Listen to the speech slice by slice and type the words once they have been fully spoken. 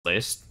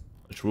Last,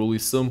 a truly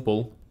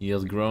simple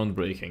yet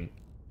groundbreaking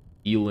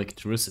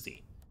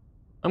electricity.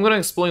 I'm gonna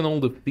explain all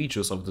the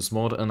features of this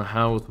mod and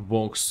how it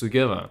works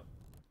together.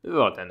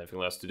 Without anything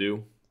less to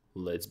do,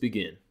 let's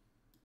begin.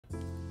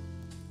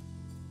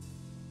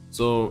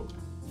 So,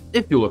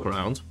 if you look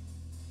around,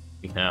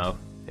 we have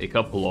a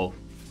couple of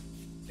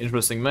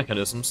interesting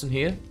mechanisms in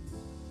here.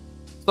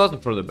 Starting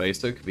from the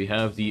basic, we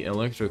have the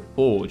electric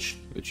forge,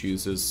 which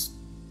uses,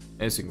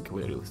 as you can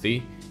clearly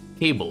see,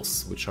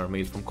 cables, which are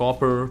made from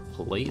copper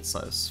plates,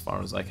 as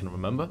far as I can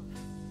remember.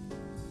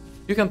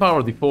 You can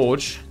power the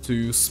forge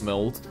to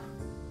smelt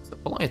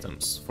simple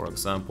items. For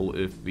example,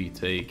 if we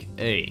take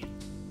a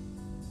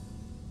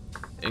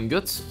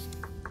ingot,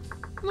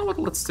 you know what,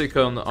 let's take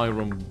an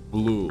iron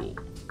blue.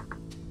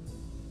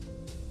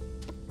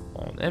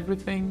 On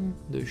everything,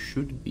 there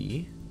should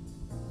be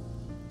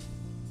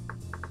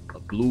a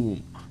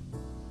bloom.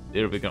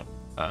 There we go,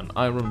 an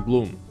iron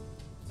bloom.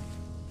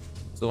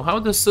 So how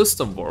the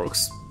system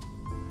works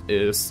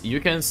is,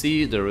 you can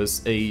see there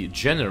is a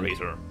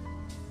generator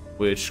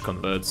which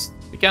converts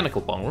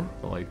mechanical power,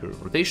 like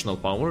rotational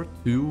power,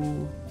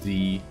 to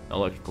the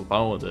electrical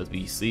power that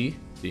we see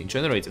being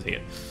generated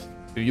here.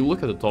 If you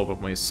look at the top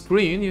of my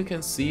screen, you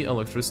can see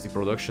electricity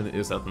production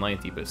is at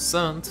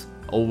 90%,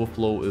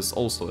 overflow is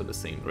also at the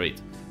same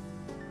rate.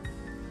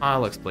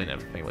 I'll explain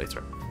everything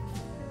later.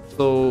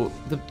 So,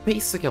 the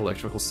basic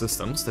electrical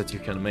systems that you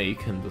can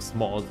make in this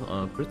mod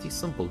are pretty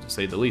simple, to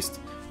say the least.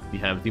 We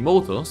have the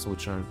motors,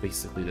 which are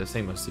basically the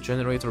same as the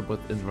generator,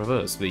 but in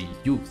reverse. They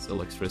use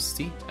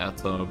electricity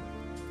at a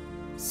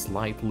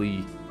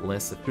slightly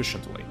less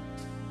efficient way.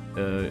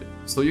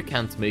 So you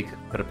can't make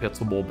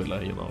perpetuum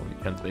mobile, you know, you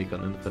can't make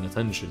an infinite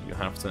engine. You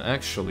have to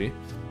actually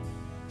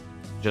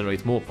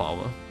generate more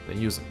power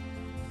than using.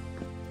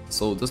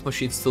 So this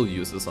machine still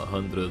uses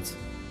 100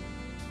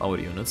 power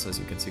units. As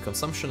you can see,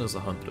 consumption is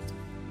 100.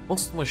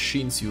 Most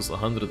machines use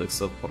 100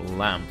 except for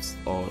lamps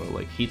or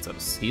like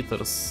heaters.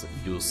 Heaters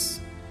use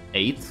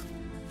 8.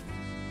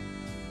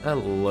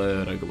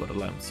 Regular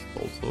lamps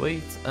use also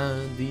 8,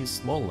 and these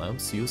small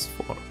lamps use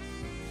 4.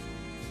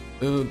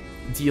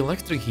 The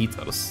electric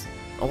heaters,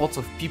 a lot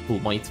of people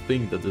might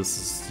think that this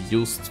is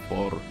used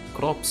for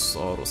crops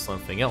or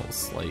something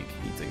else, like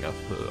heating up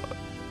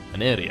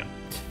an area.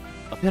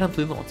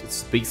 Apparently not,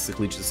 it's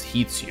basically just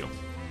heats you.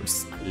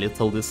 It's a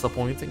little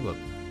disappointing, but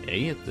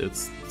hey,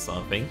 it's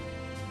something.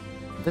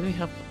 Then we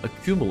have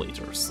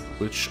accumulators,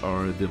 which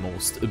are the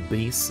most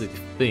basic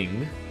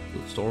thing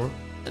to store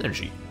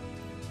energy.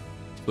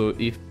 So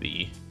if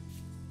we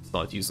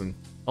start using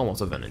a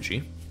lot of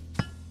energy,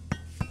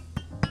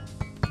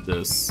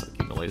 this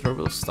accumulator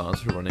will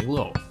start running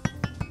low.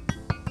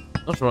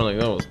 Not running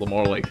low, it's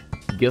more like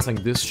getting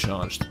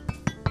discharged.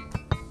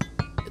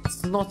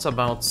 It's not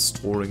about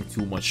storing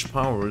too much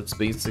power, it's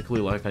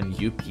basically like an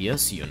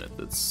UPS unit.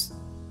 It's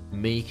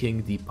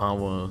making the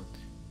power,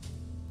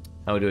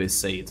 how do I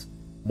say it,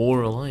 more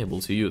reliable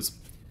to use.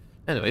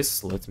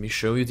 Anyways, let me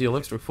show you the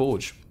electric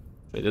forge,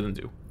 which I didn't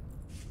do.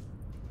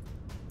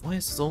 Why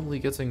is it only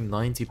getting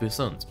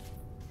 90%?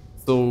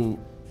 So,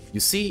 you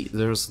see,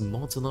 there's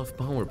not enough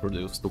power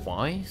produced.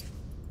 Why?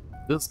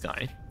 This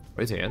guy,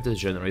 right here, the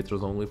generator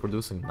is only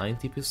producing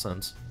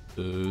 90%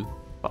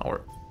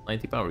 power,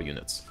 90 power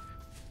units.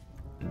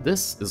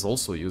 This is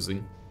also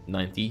using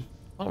 90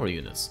 power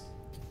units.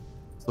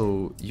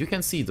 So you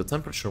can see the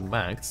temperature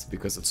max,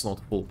 because it's not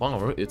full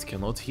power, it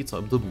cannot heat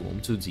up the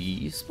bloom to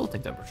the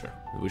smelting temperature,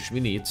 which we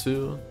need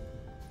to,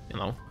 you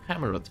know,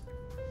 hammer it.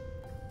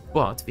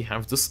 But we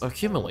have this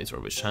accumulator,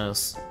 which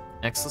has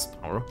excess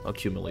power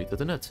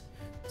accumulated in it.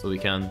 So we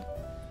can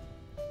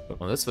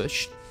click on the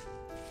switch,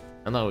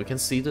 and now we can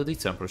see that the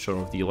temperature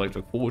of the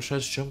electric forge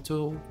has jumped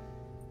to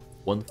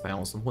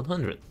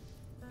 1100.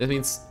 That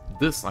means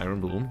this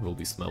iron bloom will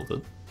be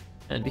smelted,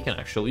 and we can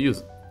actually use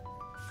it.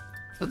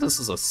 So this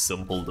is a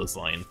simple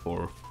design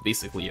for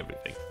basically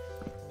everything.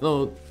 You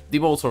know, the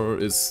motor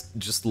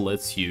just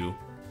lets you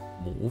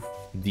move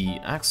the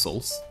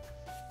axles,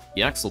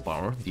 the axle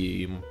power,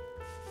 the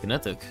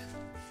kinetic,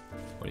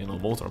 or you know,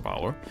 motor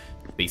power,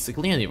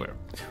 basically anywhere,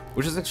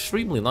 which is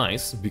extremely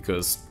nice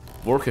because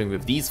working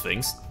with these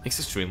things is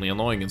extremely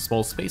annoying in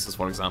small spaces,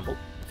 for example.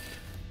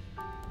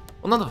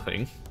 Another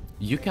thing,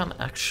 you can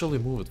actually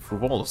move it through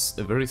walls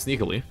very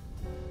sneakily.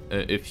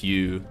 If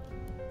you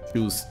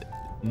choose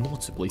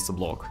not to place a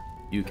block,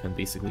 you can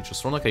basically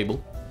just run a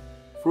cable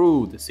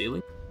through the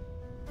ceiling,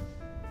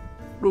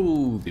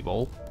 through the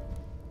wall,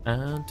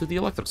 and to the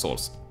electric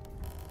source.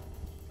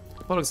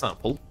 For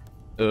example,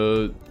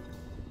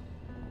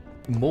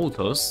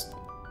 motors,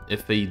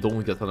 if they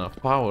don't get enough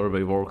power,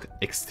 they work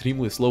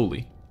extremely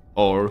slowly,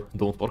 or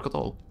don't work at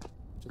all.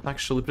 It's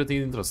actually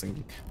pretty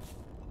interesting.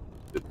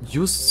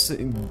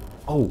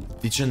 Oh,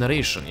 the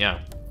generation, yeah.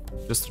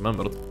 Just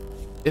remembered.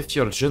 If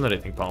you're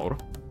generating power,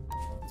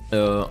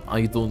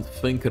 I don't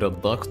think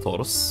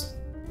reductors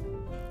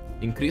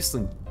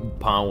increasing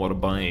power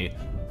by,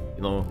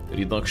 you know,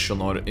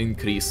 reduction or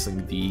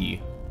increasing the,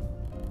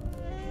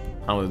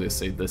 how do they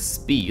say, the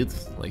speed,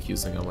 like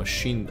using a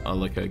machine,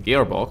 like a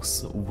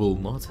gearbox, will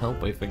not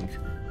help, I think.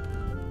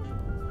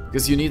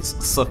 Because you need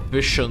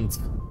sufficient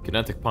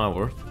kinetic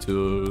power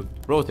to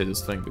rotate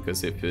this thing,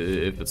 because if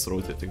it's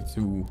rotating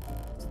too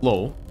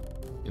slow,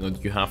 you know,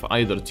 you have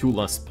either too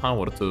less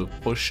power to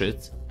push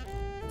it,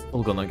 it's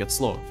still gonna get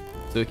slow.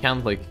 So you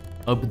can't like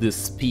up the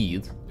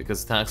speed,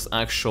 because it has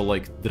actual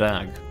like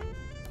drag.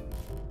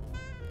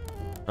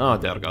 Oh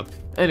dear god.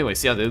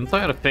 Anyways, yeah, the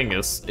entire thing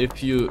is,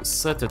 if you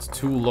set it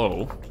too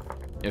low,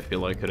 if you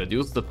like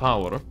reduce the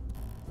power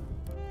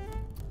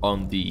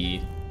on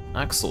the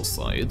axle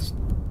side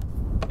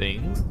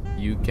things,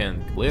 you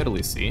can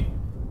clearly see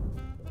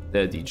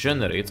that the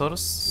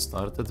generators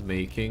started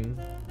making...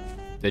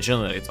 The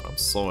generator, I'm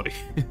sorry.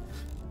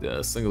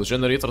 The single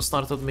generator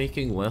started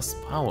making less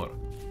power.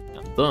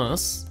 And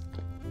thus...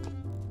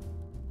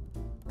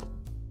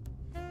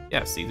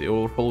 Yeah, see, the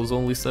overflow is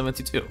only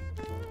 72.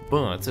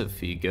 But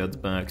if we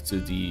get back to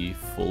the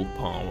full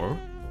power,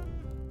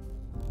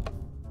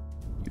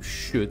 you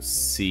should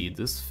see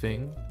this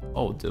thing.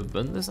 Oh, the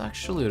wind is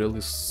actually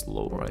really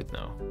slow right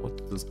now.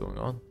 What is going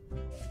on?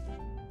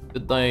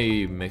 Did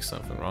I make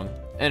something wrong?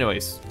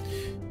 Anyways.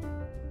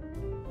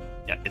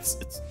 Yeah,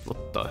 it's...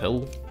 What the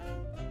hell?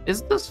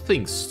 Is this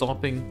thing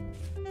stopping?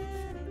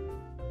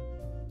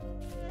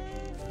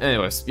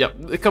 Anyways, yeah,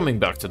 coming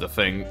back to the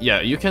thing.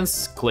 Yeah, you can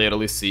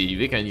clearly see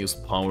we can use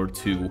power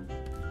to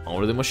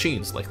power the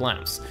machines, like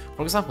lamps.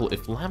 For example,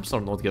 if lamps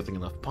are not getting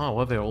enough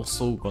power, they're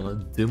also gonna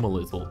dim a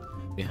little.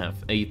 We have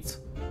 8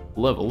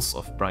 levels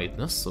of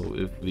brightness, so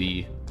if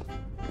we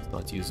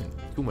start using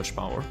too much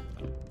power,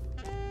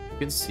 you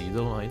can see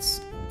the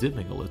lights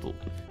dimming a little,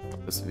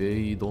 because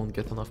we don't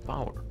get enough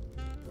power.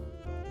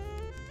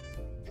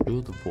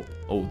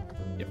 Oh,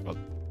 yeah, but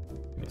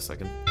give me a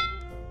second.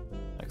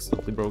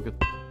 Accidentally broke it.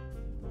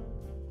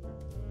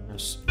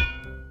 As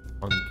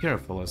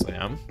uncareful as I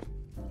am.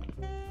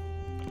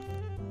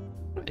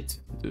 Right,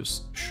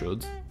 this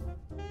should...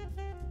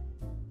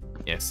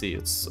 Yeah, see,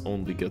 it's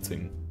only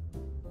getting...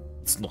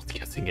 It's not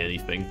getting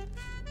anything.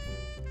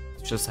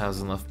 It just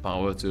has enough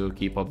power to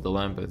keep up the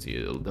lamps,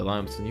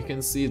 and you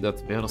can see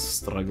that they're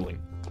struggling.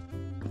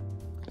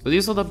 So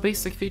these are the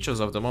basic features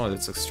of the mod.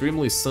 It's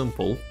extremely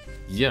simple,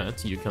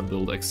 yet you can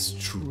build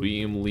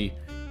extremely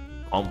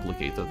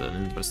complicated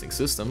and interesting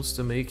systems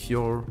to make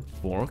your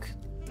work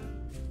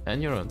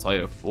and your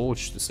entire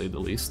forge, to say the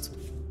least,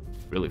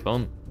 really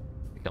fun.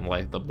 You can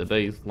light up the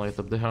base, light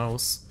up the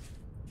house,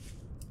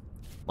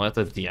 light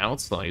up the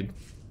outside.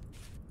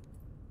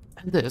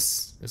 And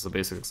this is a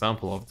basic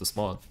example of this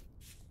mod.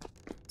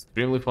 It's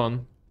extremely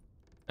fun.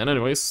 And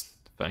anyways,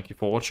 thank you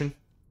for watching.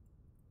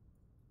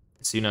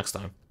 See you next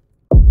time.